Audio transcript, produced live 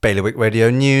Bailiwick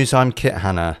Radio News, I'm Kit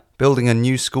Hanna. Building a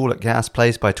new school at Gas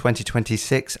Place by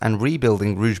 2026 and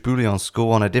rebuilding Rouge Bouillon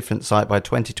School on a different site by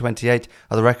 2028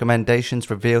 are the recommendations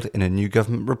revealed in a new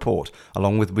government report,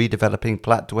 along with redeveloping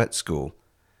Plat d'Ouet School.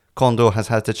 Condor has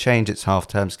had to change its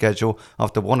half-term schedule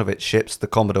after one of its ships, the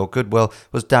Commodore Goodwill,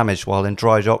 was damaged while in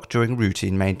dry dock during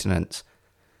routine maintenance.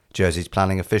 Jersey's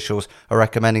planning officials are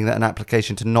recommending that an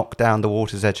application to knock down the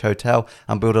Water's Edge Hotel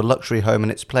and build a luxury home in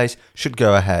its place should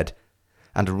go ahead.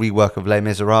 And a rework of Les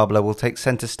Miserables will take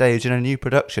centre stage in a new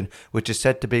production, which is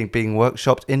said to be being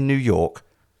workshopped in New York.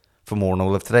 For more on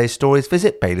all of today's stories,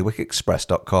 visit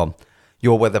bailiwickexpress.com.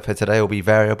 Your weather for today will be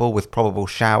variable with probable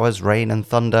showers, rain and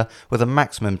thunder, with a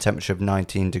maximum temperature of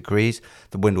 19 degrees.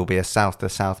 The wind will be a south to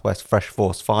southwest fresh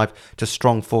force 5 to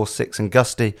strong force 6 and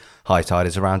gusty. High tide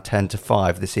is around 10 to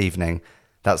 5 this evening.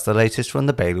 That's the latest from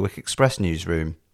the Bailiwick Express newsroom.